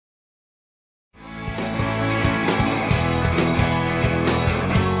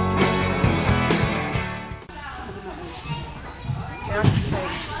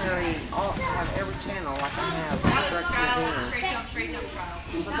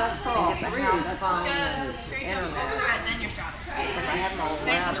Let's call get the house phone and internet. Because I have my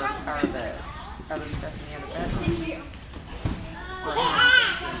ladder or the other stuff in the other bedroom.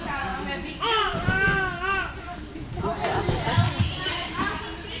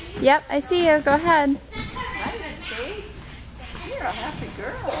 Yep, I see you. Go ahead. Hi, Kate. You're a happy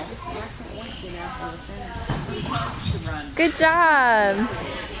girl. Good job.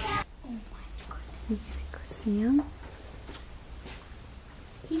 Go see him.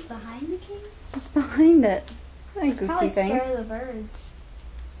 He's behind the cage? It's behind it. That's a goofy Probably thing. scare the birds.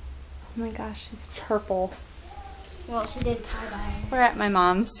 Oh my gosh, it's purple. Well, she did tie-dye. We're at my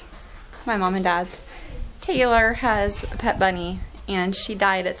mom's, my mom and dad's. Taylor has a pet bunny and she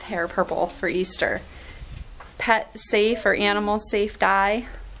dyed its hair purple for Easter. Pet safe or animal safe dye.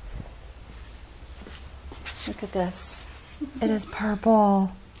 Look at this. It is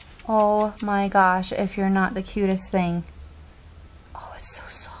purple. Oh my gosh, if you're not the cutest thing. Oh, it's so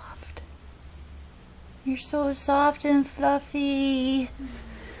soft. You're so soft and fluffy.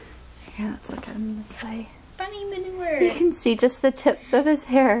 Here, let's look at him this way. Bunny manure. You can see just the tips of his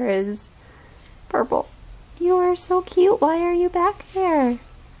hair is purple. You are so cute. Why are you back there?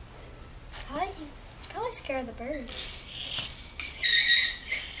 It's probably scare the birds.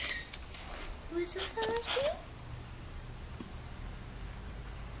 Was it Lucy?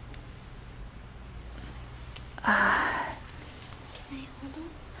 Can I hold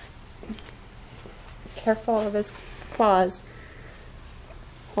him? Careful of his claws.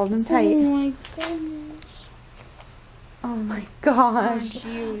 Hold him tight. Oh my goodness. Oh my gosh.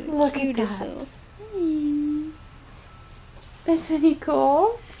 Look at Cutest that. little thing. Isn't he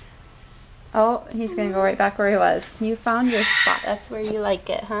cool? Oh, he's going to go right back where he was. You found your spot. That's where you like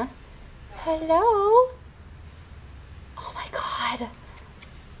it, huh? Hello? Oh my god.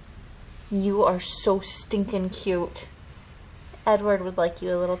 You are so stinking cute. Edward would like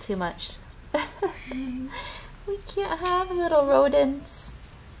you a little too much. We can't have little rodents.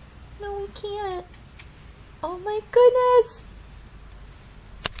 No, we can't. Oh my goodness.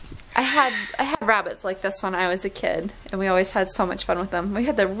 I had rabbits like this when I was a kid, and we always had so much fun with them. We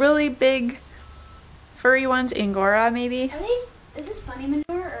had the really big furry ones, Angora maybe. Is this bunny manure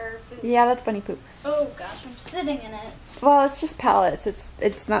or food? Yeah, that's bunny poop. Oh gosh, I'm sitting in it. Well, it's just pellets.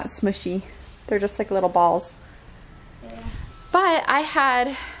 It's not smushy. They're just like little balls. Yeah. But I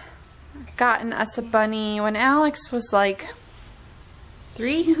had gotten us a bunny when Alex was like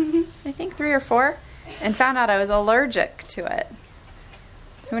 3, I think 3 or 4, and found out I was allergic to it.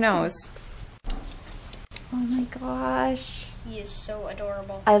 Who knows? Oh my gosh. He is so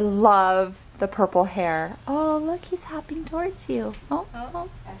adorable. I love the purple hair. Oh, look, he's hopping towards you. Oh.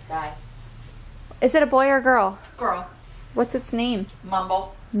 That's Di. Is it a boy or girl? Girl. What's its name?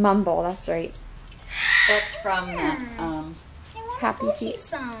 Mumble. Mumble, that's right. That's from that, Happy Feet.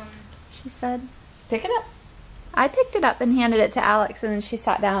 Some. She said. pick it up. I picked it up and handed it to Alex, and then she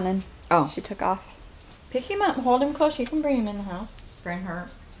sat down and she took off. Pick him up, hold him close. You can bring him in the house. Bring her.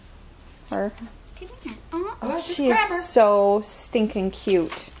 Her. Come here. Oh, Oh, just She grab her. is so stinking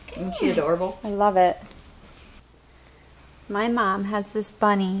cute. Isn't she adorable? I love it. My mom has this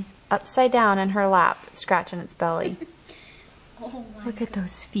bunny upside down in her lap, scratching its belly. oh my. Look at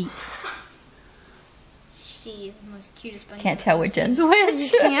those feet. She is the most cutest bunny. Can't I've tell ever which seen. end's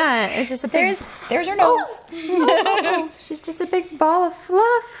which. You can't. It's just a big... There's her nose. Oh, she's just a big ball of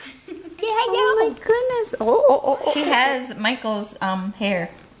fluff. Oh my goodness. Oh. She has Michael's hair.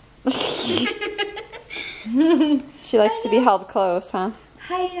 She likes to be held close, huh?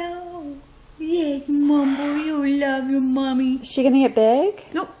 Hello. Yes, Mumble, you love your mommy. Is she gonna get big?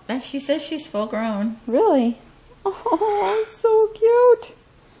 Nope. She says she's full grown. Really? Oh, so cute.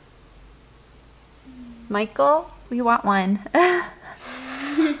 Michael, we want one.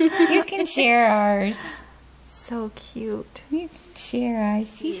 You can share ours. So cute. You can share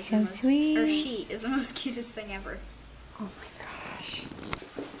ours. He She's is so the most, sweet. Or she is the most cutest thing ever. Oh my gosh.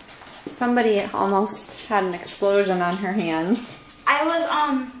 Somebody almost had an explosion on her hands. I was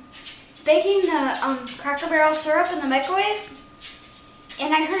baking the Cracker Barrel syrup in the microwave,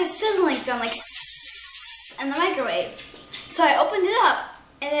 and I heard a sizzling sound like sss in the microwave. So I opened it up,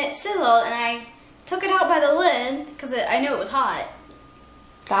 and it sizzled, and I took it out by the lid because I knew it was hot.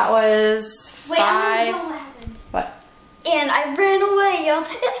 That was Wait, I'm 5. gonna tell what happened. What? And I ran away, yelling,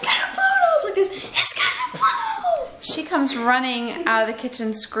 "It's gonna blow!" And I was like this, "It's gonna blow!" She comes running out of the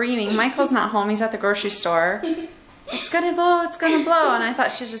kitchen screaming. Michael's not home. He's at the grocery store. It's gonna blow, it's gonna blow. And I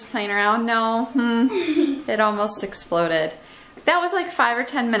thought she was just playing around. No, it almost exploded. That was like 5 or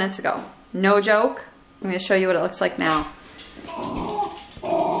 10 minutes ago. No joke. I'm gonna show you what it looks like now.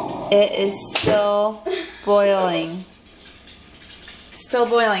 It is still boiling. still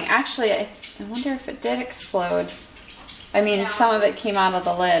boiling. Actually, I wonder if it did explode. I mean, some of it came out of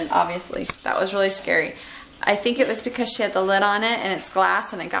the lid, obviously. That was really scary. I think it was because she had the lid on it and it's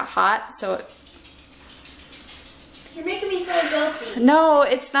glass and it got hot, so You're making me feel guilty. no,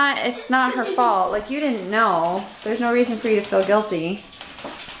 it's not her fault. Like, you didn't know. There's no reason for you to feel guilty.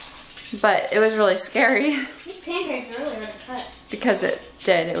 But it was really scary. These pancakes are really hard to cut. Because it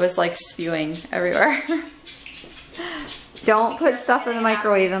did. It was like spewing everywhere. Don't put stuff in the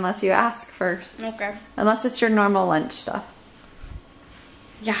microwave unless you ask first. Okay. Unless it's your normal lunch stuff.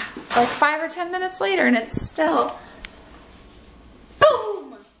 Yeah, like 5 or 10 minutes later and it's still...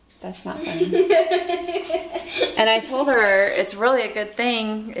 Boom! That's not funny. And I told her it's really a good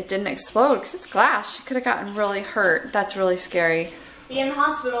thing it didn't explode because it's glass. She could have gotten really hurt. That's really scary. Be in the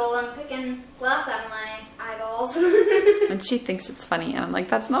hospital, I'm picking glass out of my eyeballs. And she thinks it's funny. And I'm like,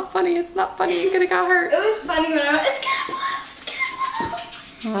 that's not funny. It's not funny. You could have got hurt. It was funny when I went, it's gonna blow, it's gonna blow.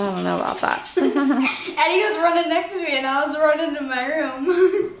 I don't know about that. Eddie was running next to me and I was running to my room.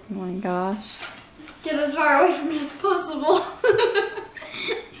 Oh my gosh. Get as far away from it as possible.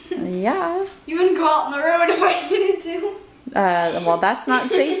 Yeah. You wouldn't go out on the road if I needed to. Well, that's not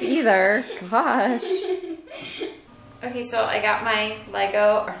safe either. Gosh. Okay, so I got my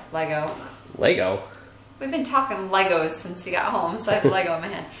Lego. We've been talking Legos since we got home, so I have Lego in my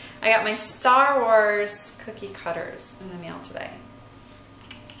hand. I got my Star Wars cookie cutters in the mail today.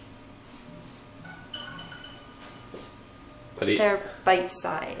 They're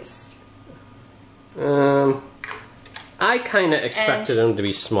bite-sized. I kind of expected them to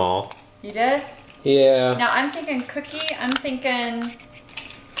be small. You did? Yeah. Now I'm thinking cookie. I'm thinking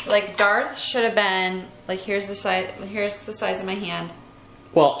like Darth should have been like here's the size of my hand.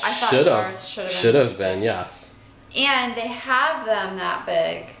 Well, I thought should Darth have been, yes. And they have them that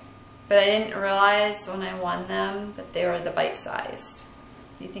big, but I didn't realize when I won them that they were the bite-sized.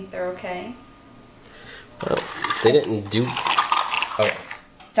 Do you think they're okay? Well, they didn't do... Oh.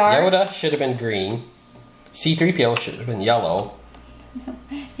 Darth? Yoda should have been green. C-3PO should have been yellow.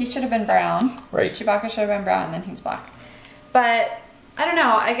 He should have been brown. Right. Chewbacca should have been brown, and then he's black. But, I don't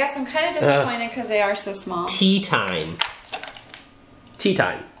know. I guess I'm kind of disappointed because they are so small. Tea time. Tea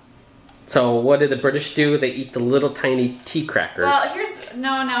time. So what did the British do? They eat the little tiny tea crackers.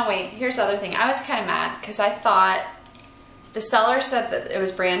 Well, wait. Here's the other thing. I was kind of mad because I thought the seller said that it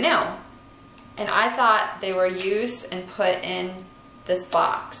was brand new. And I thought they were used and put in this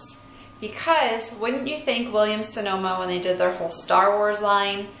box. Because wouldn't you think Williams-Sonoma, when they did their whole Star Wars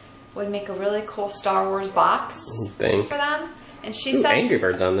line, would make a really cool Star Wars box for them? And she says... Angry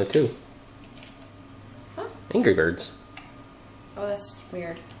Birds on there too. Huh? Angry Birds. Oh, that's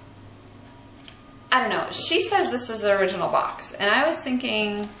weird. I don't know. She says this is the original box. And I was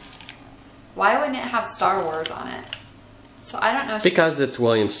thinking, why wouldn't it have Star Wars on it? So I don't know. Because it's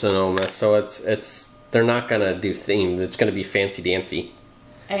Williams-Sonoma, so it's they're not gonna do themed. It's gonna be fancy dancy.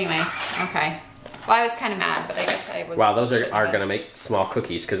 Anyway, okay. Well, I was kind of mad, but I guess I was. Wow, those are gonna make small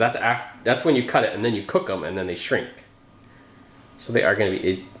cookies because that's when you cut it and then you cook them and then they shrink. So they are gonna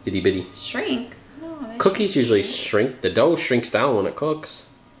be itty bitty. Shrink? No, cookies usually shrink. The dough shrinks down when it cooks.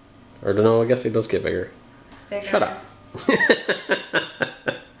 Or no, I guess it does get bigger. Shut up.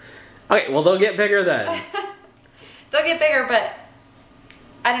 Okay, well they'll get bigger then. They'll get bigger, but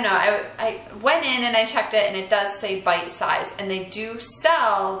I don't know. I went in and I checked it, and it does say bite size, and they do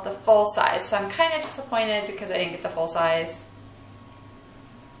sell the full size. So I'm kind of disappointed because I didn't get the full size.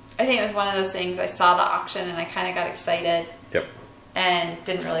 I think it was one of those things. I saw the auction and I kind of got excited. Yep. And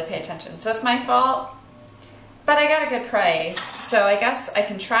didn't really pay attention. So it's my fault. But I got a good price, so I guess I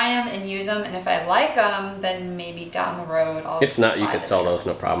can try them and use them, and if I like them, then maybe down the road I'll. If not, you could sell those,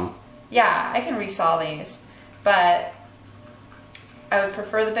 no problem. Yeah, I can resell these. But I would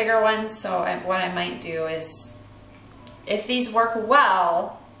prefer the bigger ones, so what I might do is, if these work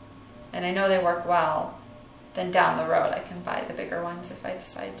well, and I know they work well, then down the road I can buy the bigger ones if I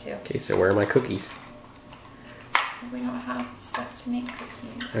decide to. Okay, so where are my cookies? We don't have stuff to make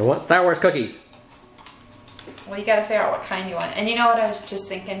cookies. I want Star Wars cookies. Well, you gotta figure out what kind you want. And you know what I was just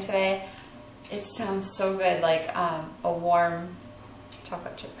thinking today? It sounds so good, like a warm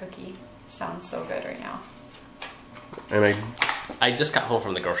chocolate chip cookie. It sounds so good right now. And I just got home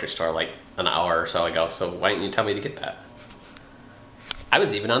from the grocery store like an hour or so ago, so why didn't you tell me to get that? I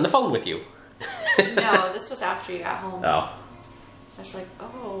was even on the phone with you. No, this was after you got home. Oh. I was like,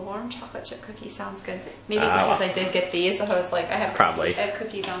 oh, warm chocolate chip cookie sounds good. Maybe because I did get these, I was like, I have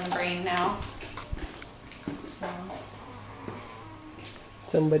cookies on the brain now. So.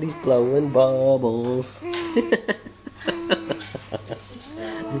 Somebody's blowing bubbles.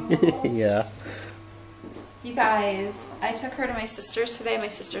 Yeah. You guys, I took her to my sister's today. My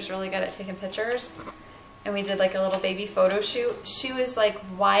sister's really good at taking pictures. And we did like a little baby photo shoot. She was like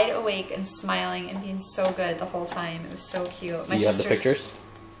wide awake and smiling and being so good the whole time. It was so cute. Do you have the pictures?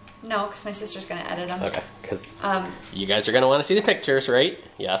 No, because my sister's going to edit them. Okay, because you guys are going to want to see the pictures, right?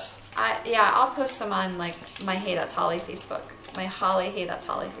 Yes. Yeah, I'll post them on like my Hey That's Holly Facebook. My Holly Hey That's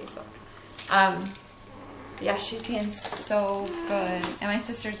Holly Facebook. Yeah, she's being so good. And my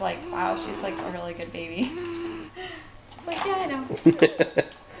sister's like, wow, she's like a really good baby. It's like, yeah, I know.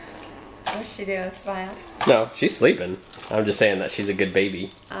 What's she do? Smile? No, she's sleeping. I'm just saying that she's a good baby.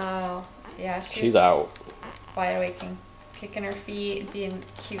 Oh, yeah. She's out. Wide awake and kicking her feet, being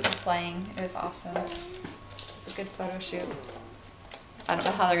cute and playing. It was awesome. It's a good photo shoot. I don't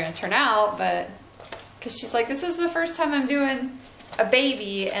know how they're going to turn out, but... Because she's like, this is the first time I'm doing a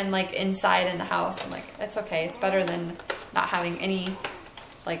baby and like inside in the house. I'm like, it's okay. It's better than not having any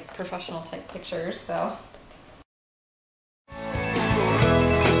like professional type pictures, so...